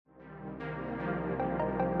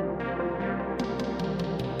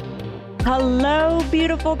Hello,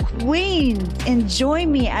 beautiful queens, and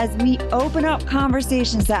join me as we open up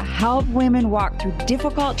conversations that help women walk through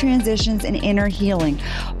difficult transitions and inner healing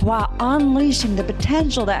while unleashing the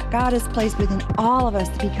potential that God has placed within all of us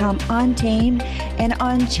to become untamed and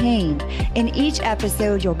unchained. In each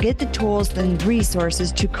episode, you'll get the tools and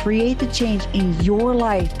resources to create the change in your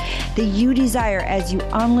life that you desire as you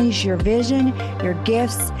unleash your vision, your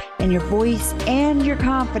gifts, and your voice and your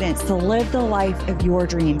confidence to live the life of your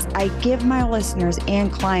dreams. I give my listeners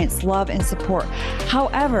and clients love and support.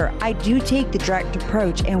 However, I do take the direct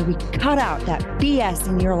approach and we cut out that BS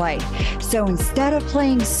in your life. So instead of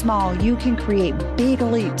playing small, you can create big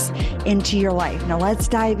leaps into your life. Now let's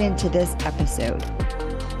dive into this episode.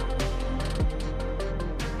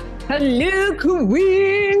 Hello,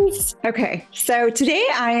 queens. Okay, so today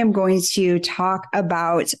I am going to talk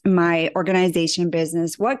about my organization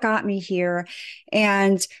business, what got me here,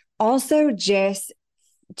 and also just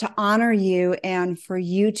to honor you and for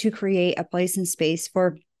you to create a place and space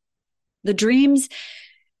for the dreams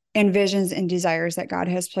and visions and desires that God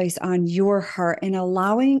has placed on your heart and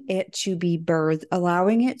allowing it to be birthed,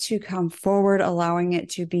 allowing it to come forward, allowing it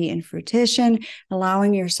to be in fruition,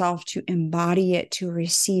 allowing yourself to embody it, to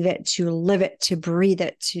receive it, to live it, to breathe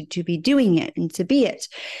it, to be doing it and to be it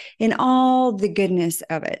in all the goodness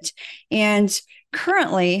of it. And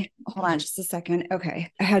currently, hold on just a second.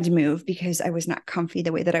 Okay. I had to move because I was not comfy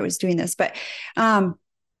the way that I was doing this, but,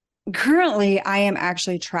 currently, I am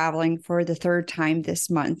actually traveling for the third time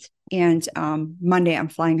this month. And Monday, I'm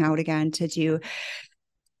flying out again to do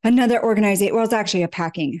another organization. Well, it's actually a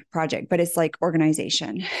packing project, but it's like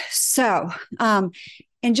organization. So, and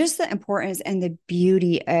just the importance and the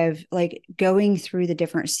beauty of like going through the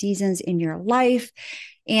different seasons in your life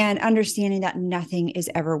and understanding that nothing is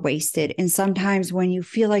ever wasted. And sometimes when you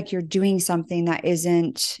feel like you're doing something that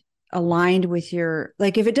isn't aligned with your,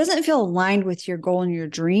 like if it doesn't feel aligned with your goal and your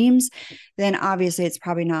dreams, then obviously it's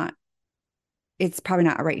probably not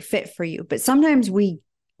a right fit for you. But sometimes we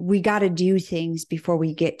got to do things before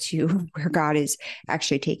we get to where God is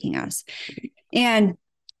actually taking us. And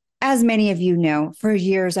as many of you know, for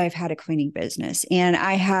years, I've had a cleaning business and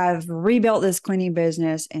I have rebuilt this cleaning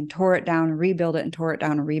business and tore it down and rebuilt it and tore it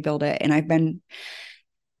down and rebuilt it. And I've been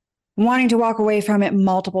wanting to walk away from it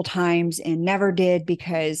multiple times and never did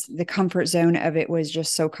because the comfort zone of it was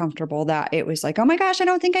just so comfortable that it was like, oh my gosh, I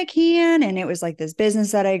don't think I can. And it was like this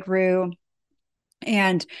business that I grew.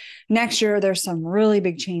 And next year, there's some really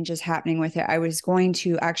big changes happening with it. I was going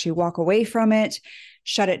to actually walk away from it,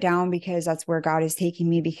 shut it down because that's where God is taking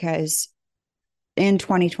me, because in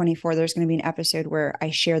 2024, there's going to be an episode where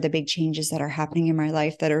I share the big changes that are happening in my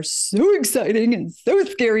life that are so exciting and so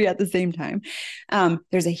scary at the same time.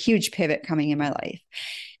 There's a huge pivot coming in my life.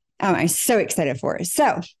 I'm so excited for it.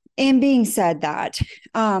 So, and being said that,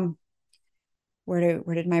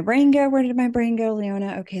 where did my brain go? Where did my brain go,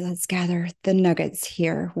 Leona? Okay, let's gather the nuggets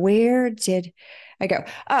here. Where did I go?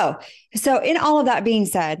 Oh, so in all of that being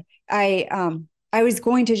said, I was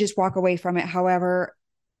going to just walk away from it. However,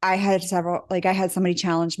 I had somebody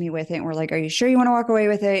challenge me with it and we're like, are you sure you want to walk away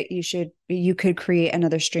with it? You could create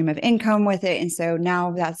another stream of income with it. And so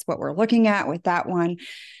now that's what we're looking at with that one.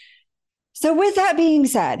 So with that being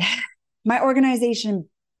said, my organization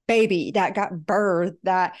baby that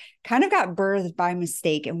kind of got birthed by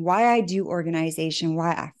mistake, and why I do organization, why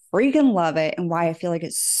I freaking love it, and why I feel like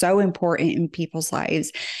it's so important in people's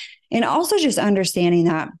lives. And also just understanding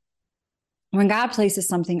that when God places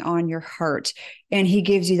something on your heart and he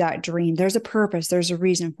gives you that dream, there's a purpose, there's a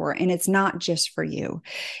reason for it. And it's not just for you.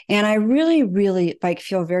 And I really, really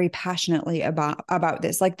feel very passionately about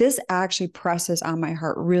this. Like this actually presses on my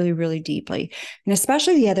heart really, really deeply. And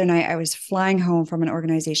especially the other night, I was flying home from an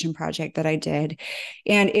organization project that I did,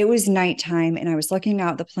 and it was nighttime and I was looking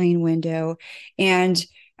out the plane window and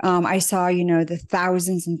I saw, the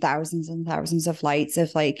thousands and thousands and thousands of lights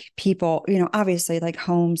of like people, obviously like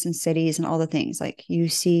homes and cities and all the things, like you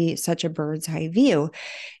see such a bird's eye view.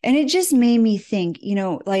 And it just made me think,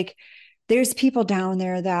 like there's people down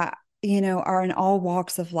there that, are in all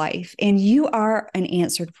walks of life, and you are an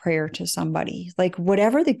answered prayer to somebody. Like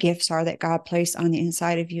whatever the gifts are that God placed on the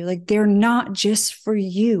inside of you, like they're not just for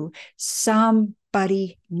you.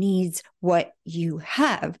 Somebody needs what you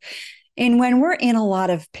have. And when we're in a lot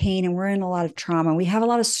of pain and we're in a lot of trauma, we have a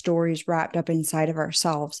lot of stories wrapped up inside of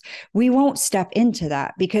ourselves. We won't step into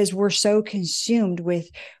that because we're so consumed with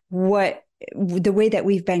what the way that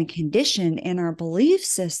we've been conditioned in our belief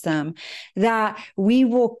system, that we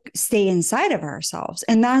will stay inside of ourselves.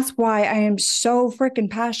 And that's why I am so freaking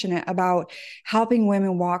passionate about helping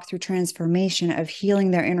women walk through transformation of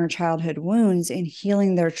healing their inner childhood wounds and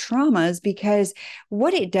healing their traumas, because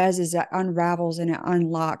what it does is it unravels and it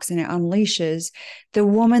unlocks and it unleashes the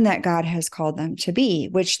woman that God has called them to be,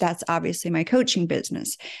 which that's obviously my coaching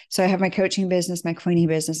business. So I have my coaching business, my cleaning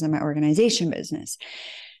business, and my organization business.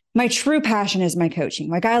 My true passion is my coaching.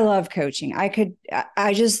 Like, I love coaching.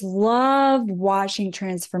 I just love watching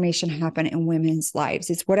transformation happen in women's lives.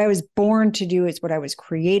 It's what I was born to do. It's what I was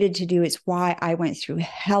created to do. It's why I went through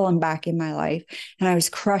hell and back in my life. And I was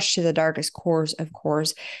crushed to the darkest cores, of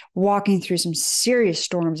course, walking through some serious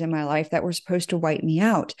storms in my life that were supposed to wipe me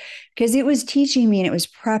out, because it was teaching me and it was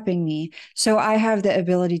prepping me. So I have the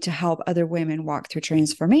ability to help other women walk through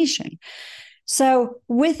transformation. So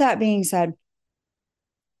with that being said,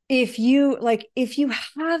 if you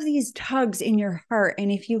have these tugs in your heart,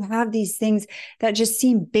 and if you have these things that just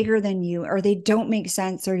seem bigger than you, or they don't make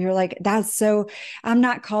sense, or you're like, I'm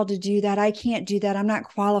not called to do that. I can't do that. I'm not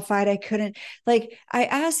qualified. I couldn't. Like, I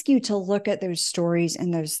ask you to look at those stories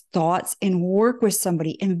and those thoughts and work with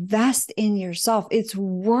somebody, invest in yourself. It's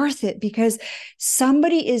worth it, because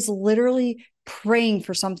somebody is literally praying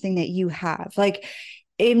for something that you have. Like,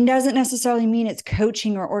 it doesn't necessarily mean it's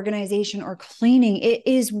coaching or organization or cleaning. It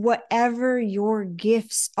is whatever your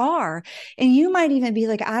gifts are. And you might even be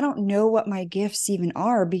like, I don't know what my gifts even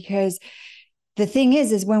are, because the thing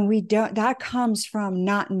is when we don't, that comes from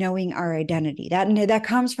not knowing our identity. That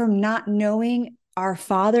comes from not knowing our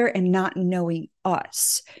Father and not knowing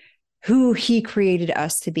us, who He created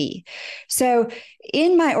us to be. So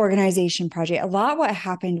in my organization project, a lot what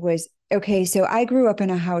happened was, okay, so I grew up in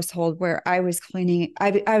a household where I was cleaning.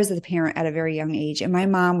 I was the parent at a very young age, and my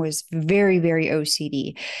mom was very, very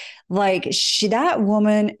OCD. Like, that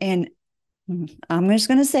woman, and I'm just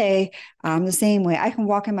going to say, I'm the same way. I can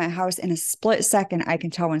walk in my house in a split second. I can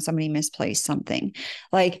tell when somebody misplaced something.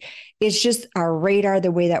 Like, it's just our radar,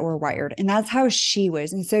 the way that we're wired. And that's how she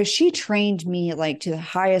was. And so she trained me like to the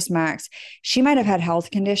highest max. She might have had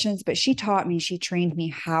health conditions, but she trained me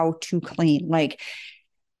how to clean, like,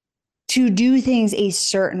 to do things a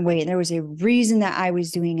certain way. And there was a reason that I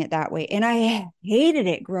was doing it that way. And I hated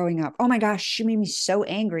it growing up. Oh my gosh, she made me so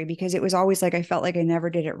angry, because it was always like I felt like I never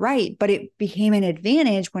did it right. But it became an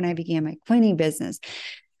advantage when I began my cleaning business.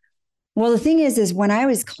 Well, the thing is when I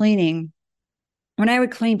was cleaning, when I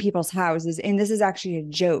would clean people's houses, and this is actually a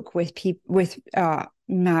joke with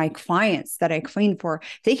my clients that I clean for,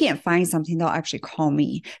 if they can't find something, they'll actually call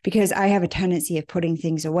me, because I have a tendency of putting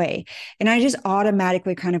things away. And I just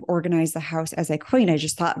automatically kind of organize the house as I clean. I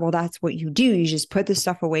just thought, well, that's what you do. You just put the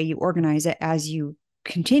stuff away, you organize it as you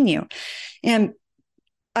continue. And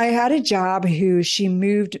I had a job who she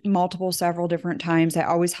moved several different times. I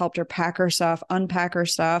always helped her pack her stuff, unpack her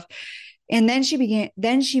stuff. And then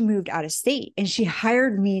she moved out of state, and she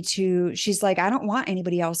hired me she's like, I don't want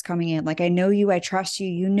anybody else coming in. Like, I know you, I trust you,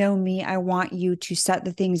 you know me. I want you to set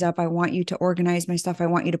the things up. I want you to organize my stuff. I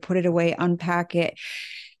want you to put it away, unpack it.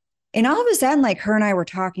 And all of a sudden, like, her and I were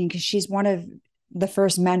talking, because she's one of the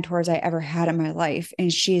first mentors I ever had in my life.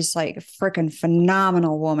 And she's like a freaking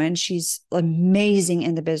phenomenal woman. She's amazing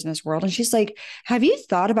in the business world. And she's like, have you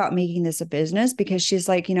thought about making this a business? Because she's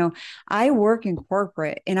like, I work in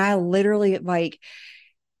corporate, and I literally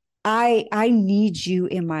I need you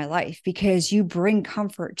in my life, because you bring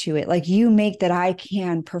comfort to it. Like, you make that I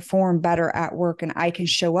can perform better at work, and I can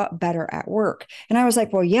show up better at work. And I was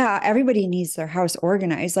like, well, yeah, everybody needs their house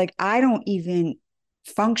organized. Like, I don't even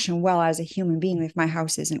function well as a human being if my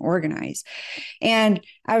house isn't organized. And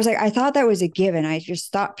I was like, I thought that was a given. I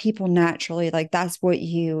just thought people naturally, like, that's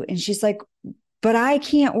and she's like, but I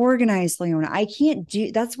can't organize, Leona. I can't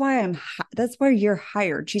that's why you're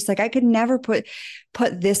hired. She's like, I could never put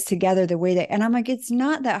this together the way that, and I'm like, it's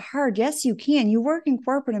not that hard. Yes, you can. You work in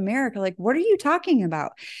corporate America. Like, what are you talking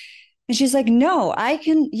about? And she's like, no, I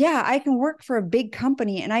can work for a big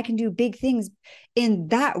company, and I can do big things in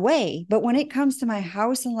that way. But when it comes to my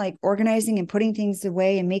house and like organizing and putting things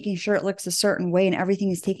away and making sure it looks a certain way and everything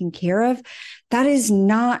is taken care of, that is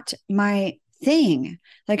not my thing.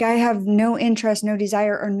 Like, I have no interest, no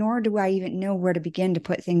desire, or nor do I even know where to begin to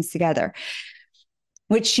put things together,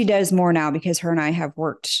 which she does more now, because her and I have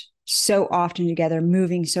worked so often together,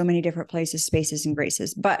 moving so many different places, spaces, and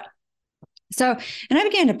graces. But so, and I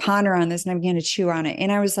began to ponder on this, and I began to chew on it.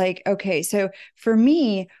 And I was like, okay, so for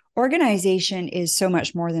me, organization is so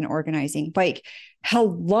much more than organizing. Like,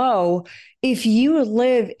 hello, if you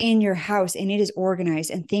live in your house and it is organized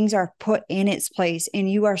and things are put in its place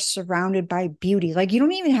and you are surrounded by beauty, like you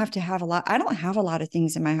don't even have to have a lot. I don't have a lot of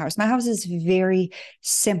things in my house. My house is very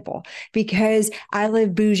simple because I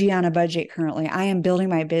live bougie on a budget currently. I am building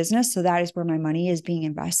my business. So that is where my money is being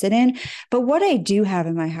invested in. But what I do have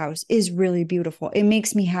in my house is really beautiful. It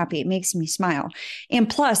makes me happy. It makes me smile. And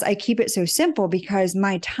plus, I keep it so simple because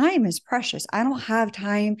my time is precious. I don't have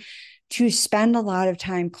time to spend a lot of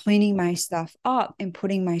time cleaning my stuff up and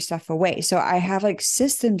putting my stuff away. So I have like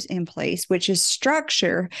systems in place, which is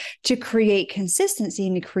structure to create consistency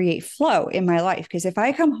and to create flow in my life. Because if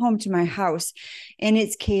I come home to my house and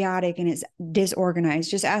it's chaotic and it's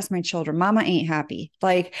disorganized, just ask my children, mama ain't happy.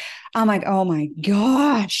 Like, I'm like, oh my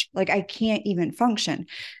gosh, like I can't even function.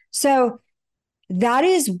 So that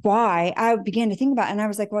is why I began to think about it. And I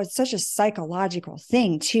was like, well, it's such a psychological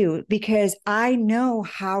thing too, because I know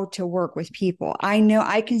how to work with people. I know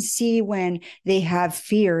I can see when they have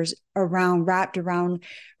fears wrapped around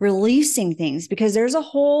releasing things, because there's a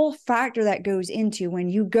whole factor that goes into when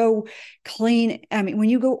you go when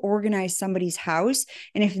you go organize somebody's house.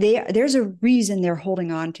 And if there's a reason they're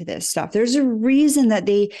holding on to this stuff, there's a reason that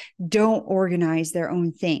they don't organize their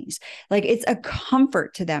own things. Like it's a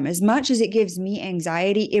comfort to them. As much as it gives me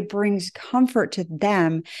anxiety, it brings comfort to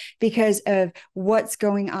them because of what's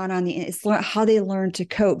going on it's how they learn to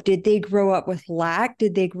cope. Did they grow up with lack?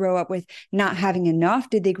 Did they grow up with not having enough?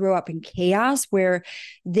 Did they grow up in chaos where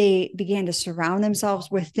they began to surround themselves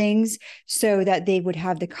with things so that they would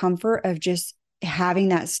have the comfort of just having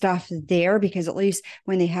that stuff there? Because at least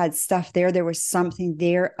when they had stuff there was something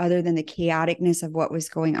there other than the chaoticness of what was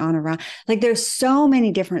going on around. Like there's so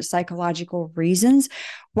many different psychological reasons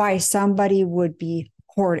why somebody would be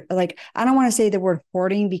hoard. Like, I don't want to say the word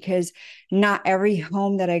hoarding because not every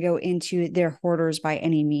home that I go into, they're hoarders by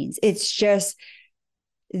any means. It's just,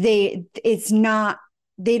 they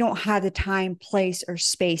don't have the time, place, or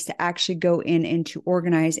space to actually go in and to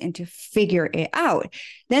organize and to figure it out.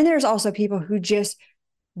 Then there's also people who just,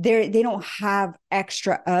 they don't have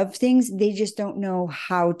extra of things. They just don't know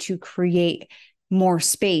how to create more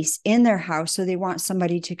space in their house. So they want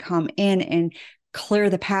somebody to come in and clear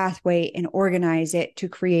the pathway and organize it to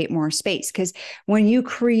create more space. Because when you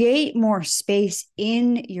create more space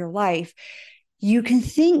in your life, you can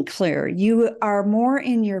think clear. You are more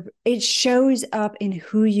it shows up in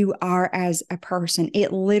who you are as a person.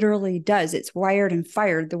 It literally does. It's wired and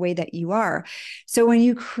fired the way that you are. So when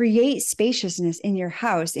you create spaciousness in your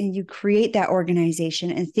house and you create that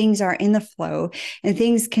organization and things are in the flow and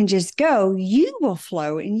things can just go, you will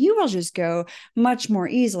flow and you will just go much more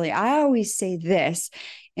easily. I always say this,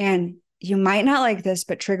 and you might not like this,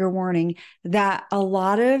 but trigger warning, that a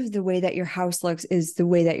lot of the way that your house looks is the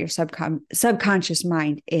way that your subconscious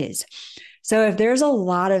mind is. So if there's a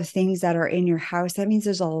lot of things that are in your house, that means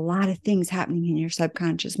there's a lot of things happening in your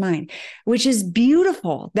subconscious mind, which is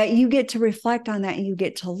beautiful that you get to reflect on that and you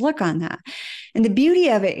get to look on that. And the beauty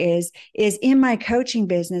of it is in my coaching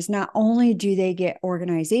business, not only do they get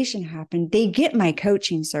organization happen, they get my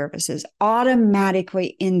coaching services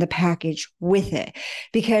automatically in the package with it.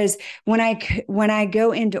 Because when I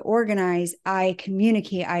go into organize, I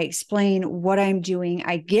communicate, I explain what I'm doing,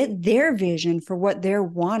 I get their vision for what they're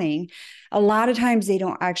wanting. A lot of times they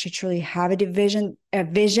don't actually truly have a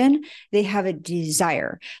vision, they have a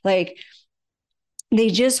desire. Like they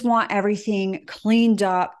just want everything cleaned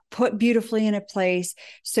up, put beautifully in a place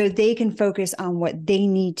so they can focus on what they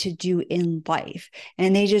need to do in life.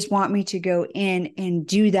 And they just want me to go in and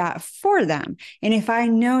do that for them. And if I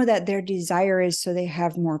know that their desire is so they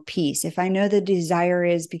have more peace, if I know the desire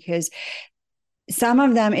is because some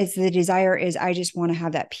of them, it's the desire is, I just want to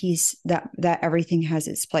have that peace, that everything has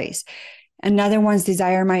its place. Another one's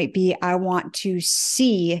desire might be, I want to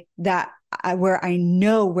see that where I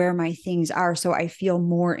know where my things are, so I feel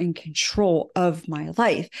more in control of my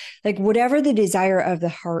life, like whatever the desire of the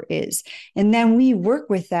heart is. And then we work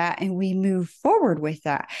with that and we move forward with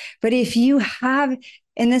that. But if you have,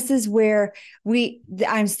 and this is where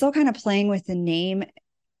I'm still kind of playing with the name,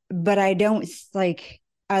 but I don't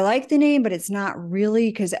I like the name, but it's not really,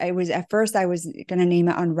 because at first I was going to name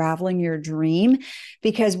it Unraveling Your Dream,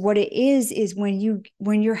 because what it is when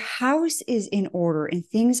your house is in order and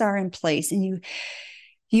things are in place and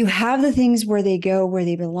you have the things where they go, where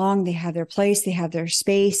they belong, they have their place, they have their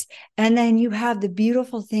space, and then you have the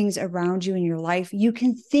beautiful things around you in your life, you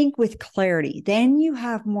can think with clarity. Then you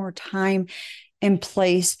have more time and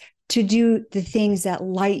place to do the things that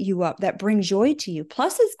light you up, that bring joy to you.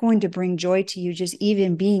 Plus, it's going to bring joy to you just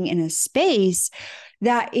even being in a space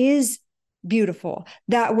that is beautiful,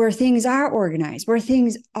 that where things are organized, where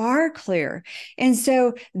things are clear. And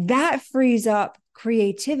so that frees up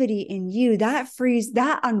creativity in you,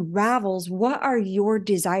 that unravels what are your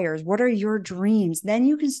desires, what are your dreams. Then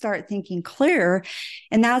you can start thinking clear,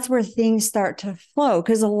 and that's where things start to flow.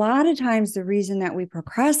 Because a lot of times the reason that we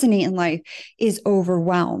procrastinate in life is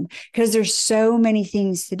overwhelm, because there's so many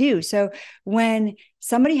things to do. So when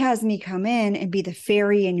somebody has me come in and be the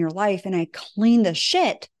fairy in your life and I clean the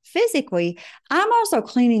shit physically, I'm also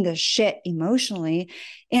cleaning the shit emotionally.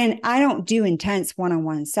 And I don't do intense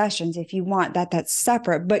one-on-one sessions. If you want that, that's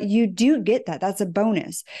separate, but you do get that. That's a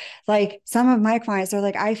bonus. Like some of my clients are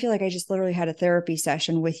like, I feel like I just literally had a therapy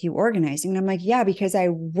session with you organizing. And I'm like, yeah, because I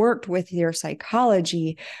worked with your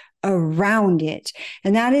psychology around it.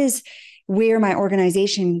 And that is where my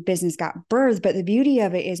organization business got birthed. But the beauty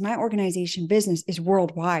of it is my organization business is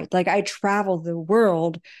worldwide. Like I travel the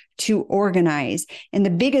world to organize. And the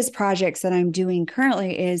biggest projects that I'm doing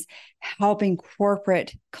currently is helping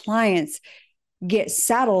corporate clients get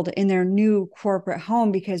settled in their new corporate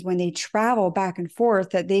home, because when they travel back and forth,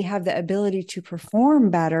 that they have the ability to perform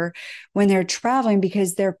better when they're traveling,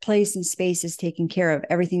 because their place and space is taken care of.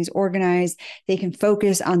 Everything's organized. They can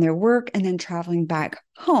focus on their work and then traveling back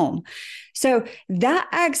home. So that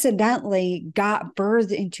accidentally got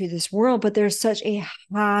birthed into this world, but there's such a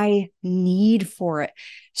high need for it.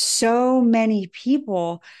 So many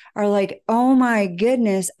people are like, oh my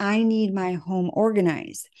goodness, I need my home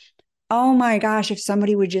organized. Oh my gosh, if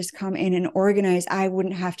somebody would just come in and organize, I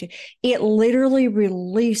wouldn't have to. It literally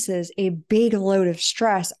releases a big load of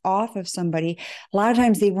stress off of somebody. A lot of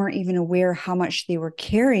times they weren't even aware how much they were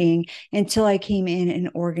carrying until I came in and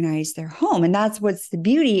organized their home. And that's what's the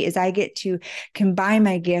beauty, is I get to combine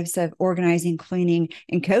my gifts of organizing, cleaning,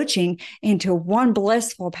 and coaching into one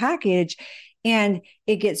blissful package. And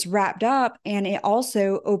it gets wrapped up, and it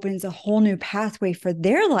also opens a whole new pathway for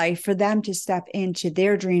their life, for them to step into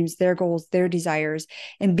their dreams, their goals, their desires,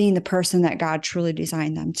 and being the person that God truly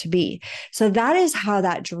designed them to be. So that is how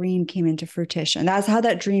that dream came into fruition. That's how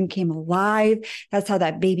that dream came alive. That's how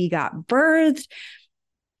that baby got birthed.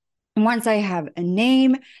 Once I have a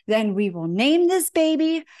name, then we will name this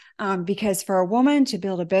baby, because for a woman to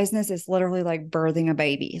build a business is literally like birthing a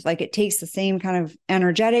baby. Like it takes the same kind of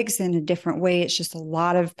energetics in a different way. It's just a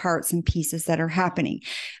lot of parts and pieces that are happening.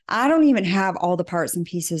 I don't even have all the parts and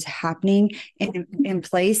pieces happening in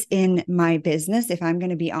place in my business, if I'm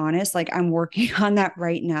going to be honest. Like I'm working on that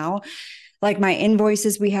right now. Like my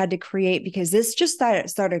invoices we had to create, because this just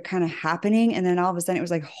started kind of happening. And then all of a sudden it was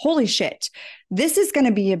like, holy shit, this is going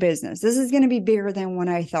to be a business. This is going to be bigger than what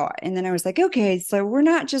I thought. And then I was like, okay, so we're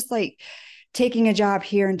not just like taking a job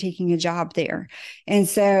here and taking a job there. And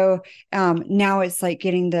so now it's like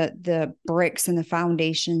getting the bricks and the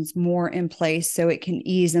foundations more in place so it can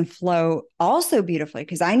ease and flow also beautifully,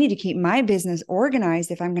 because I need to keep my business organized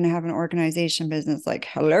if I'm going to have an organization business. Like,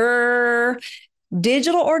 hello.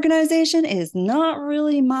 Digital organization is not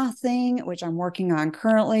really my thing, which I'm working on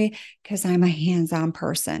currently because I'm a hands-on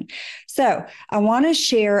person. So I want to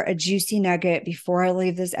share a juicy nugget before I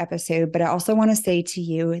leave this episode, but I also want to say to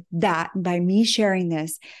you that by me sharing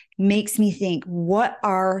this makes me think,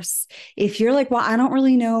 if you're like, well, I don't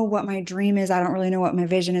really know what my dream is, I don't really know what my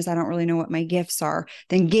vision is, I don't really know what my gifts are,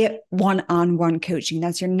 then get one-on-one coaching.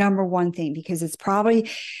 That's your number one thing, because it's probably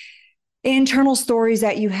internal stories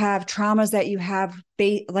that you have, traumas that you have,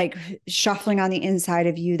 like shuffling on the inside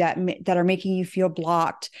of you that are making you feel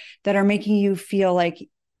blocked, that are making you feel like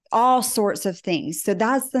all sorts of things. So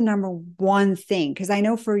that's the number one thing. Because I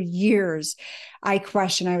know for years I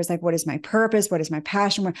was like, what is my purpose? What is my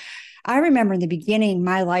passion? I remember in the beginning,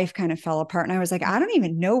 my life kind of fell apart, and I was like, I don't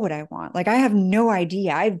even know what I want. Like, I have no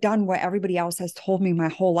idea. I've done what everybody else has told me my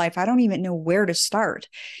whole life. I don't even know where to start.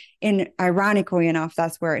 And ironically enough,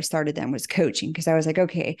 that's where I started then, was coaching, because I was like,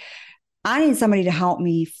 okay, I need somebody to help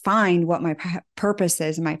me find what my purpose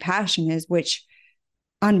is and my passion is, which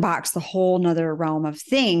unbox the whole nother realm of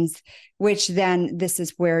things, which then this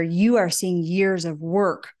is where you are seeing years of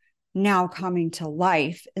work now coming to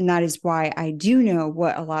life. And that is why I do know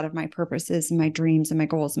what a lot of my purpose is and my dreams and my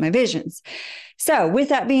goals and my visions. So with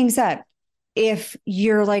that being said, if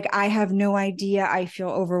you're like, I have no idea, I feel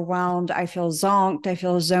overwhelmed, I feel zonked, I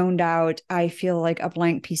feel zoned out, I feel like a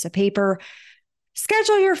blank piece of paper,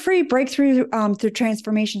 schedule your free breakthrough through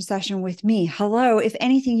transformation session with me. Hello. If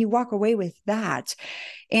anything, you walk away with that.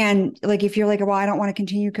 And like, if you're like, well, I don't want to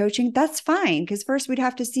continue coaching, that's fine. Because first we'd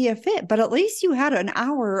have to see a fit, but at least you had an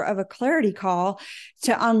hour of a clarity call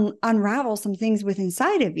to unravel some things with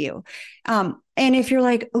inside of you. And if you're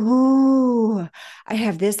like, ooh, I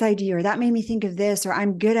have this idea, or that made me think of this, or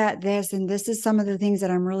I'm good at this, and this is some of the things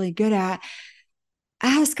that I'm really good at,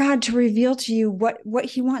 ask God to reveal to you what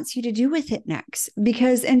he wants you to do with it next,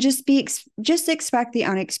 because, and just expect the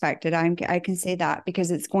unexpected. I can say that because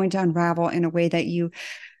it's going to unravel in a way that you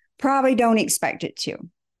probably don't expect it to.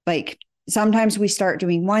 Like, sometimes we start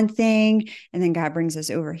doing one thing and then God brings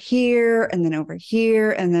us over here and then over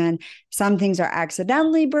here. And then some things are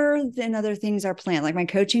accidentally birthed and other things are planned. Like my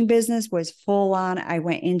coaching business was full on. I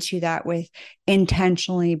went into that with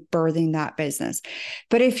intentionally birthing that business.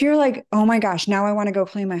 But if you're like, oh my gosh, now I want to go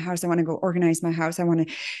clean my house. I want to go organize my house. I want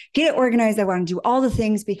to get it organized. I want to do all the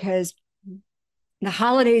things because the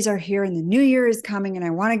holidays are here and the new year is coming and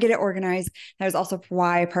I want to get it organized. That was also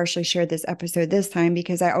why I partially shared this episode this time,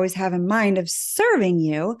 because I always have in mind of serving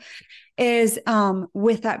you. Is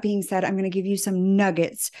with that being said, I'm going to give you some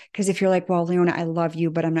nuggets, because if you're like, well, Leona, I love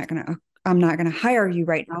you, but I'm not going to hire you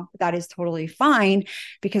right now. That is totally fine,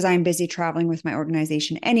 because I'm busy traveling with my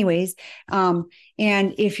organization anyways. And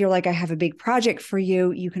if you're like, I have a big project for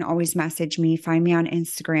you, you can always message me, find me on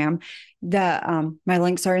Instagram. My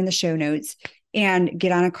links are in the show notes, and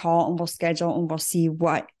get on a call and we'll schedule and we'll see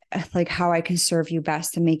how I can serve you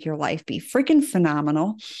best to make your life be freaking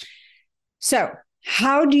phenomenal. So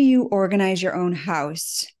how do you organize your own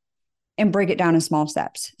house and break it down in small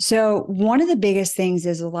steps? So one of the biggest things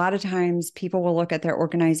is a lot of times people will look at their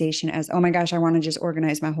organization as, oh my gosh, I want to just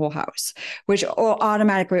organize my whole house, which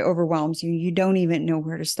automatically overwhelms you. You don't even know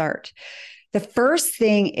where to start. The first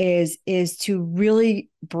thing is to really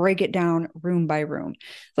break it down room by room.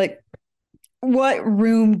 Like, what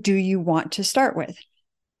room do you want to start with?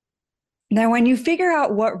 Now, when you figure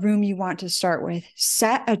out what room you want to start with,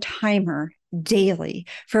 set a timer daily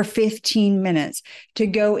for 15 minutes to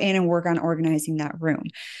go in and work on organizing that room.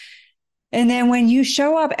 And then when you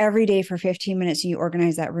show up every day for 15 minutes and you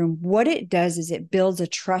organize that room, what it does is it builds a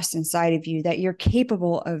trust inside of you that you're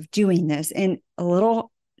capable of doing this. And a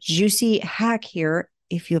little juicy hack here,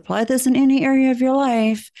 if you apply this in any area of your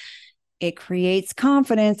life, it creates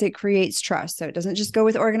confidence, it creates trust. So it doesn't just go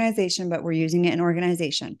with organization, but we're using it in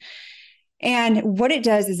organization. And what it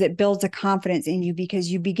does is it builds a confidence in you,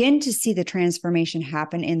 because you begin to see the transformation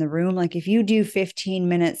happen in the room. Like if you do 15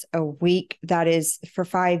 minutes a week, that is for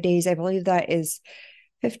 5 days, I believe that is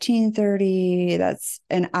 15:30. That's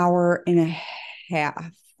an hour and a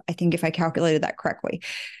half. I think if I calculated that correctly.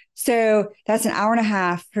 So that's an hour and a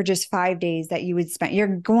half for just 5 days that you would spend. You're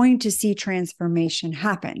going to see transformation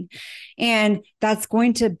happen. And that's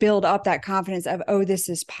going to build up that confidence of, oh, this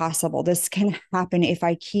is possible. This can happen if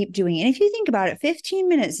I keep doing it. And if you think about it, 15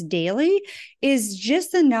 minutes daily is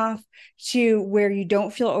just enough to where you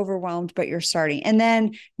don't feel overwhelmed, but you're starting. And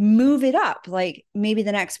then move it up. Like maybe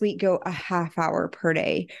the next week, go a half hour per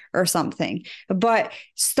day or something. But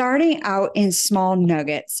starting out in small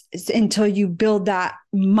nuggets until you build that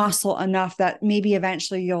muscle enough that maybe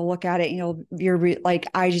eventually you'll look at it and you're like,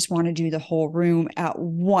 I just want to do the whole room at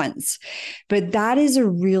once. But that is a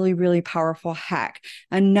really, really powerful hack.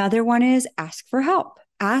 Another one is ask for help.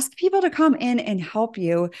 Ask people to come in and help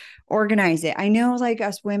you organize it. I know like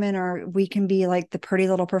us women we can be like the pretty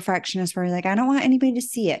little perfectionists where you're like, I don't want anybody to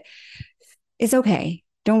see it. It's okay.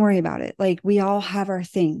 Don't worry about it. Like we all have our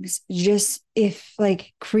things. Just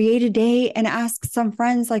create a day and ask some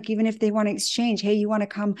friends, like even if they want to exchange, hey, you want to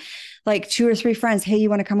come, like 2 or 3 friends, hey,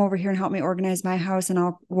 you want to come over here and help me organize my house,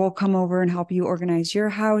 and we'll come over and help you organize your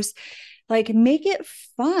house. Like make it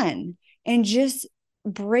fun and just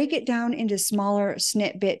break it down into smaller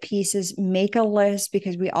snippet pieces. Make a list,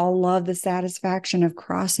 because we all love the satisfaction of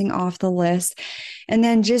crossing off the list. And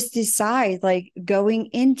then just decide, like going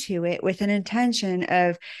into it with an intention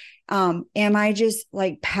of, am I just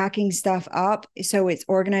like packing stuff up so it's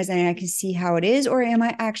organized and I can see how it is? Or am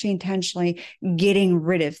I actually intentionally getting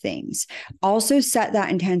rid of things? Also set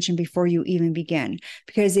that intention before you even begin,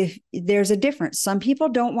 because if there's a difference, some people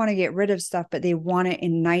don't want to get rid of stuff, but they want it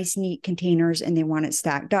in nice, neat containers and they want it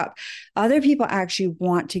stacked up. Other people actually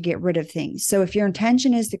want to get rid of things. So if your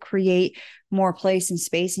intention is to create more place and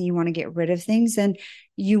space and you want to get rid of things, then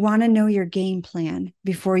you want to know your game plan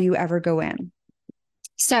before you ever go in.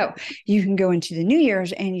 So you can go into the New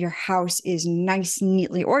Year's and your house is nice,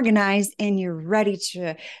 neatly organized, and you're ready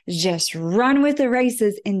to just run with the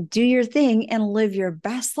races and do your thing and live your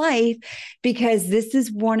best life, because this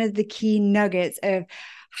is one of the key nuggets of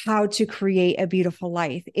how to create a beautiful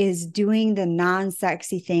life is doing the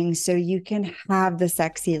non-sexy things so you can have the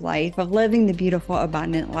sexy life of living the beautiful,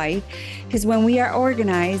 abundant life. Because when we are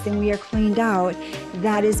organized and we are cleaned out,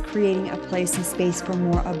 that is creating a place and space for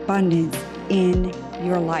more abundance in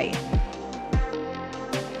your life.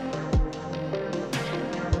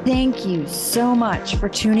 Thank you so much for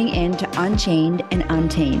tuning in to Unchained and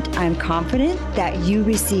Untamed. I'm confident that you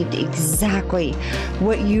received exactly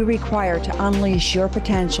what you require to unleash your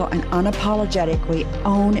potential and unapologetically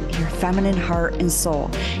own your feminine heart and soul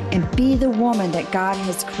and be the woman that God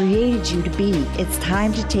has created you to be. It's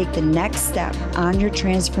time to take the next step on your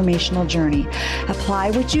transformational journey. Apply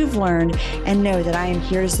what you've learned and know that I am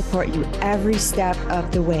here to support you every step of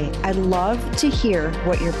the way. I'd love to hear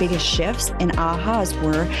what your biggest shifts and ahas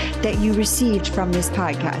were that you received from this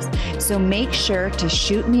podcast. So make sure to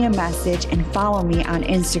shoot me a message and follow me on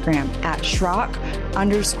Instagram at Schrock_Leona.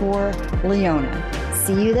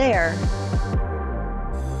 See you there.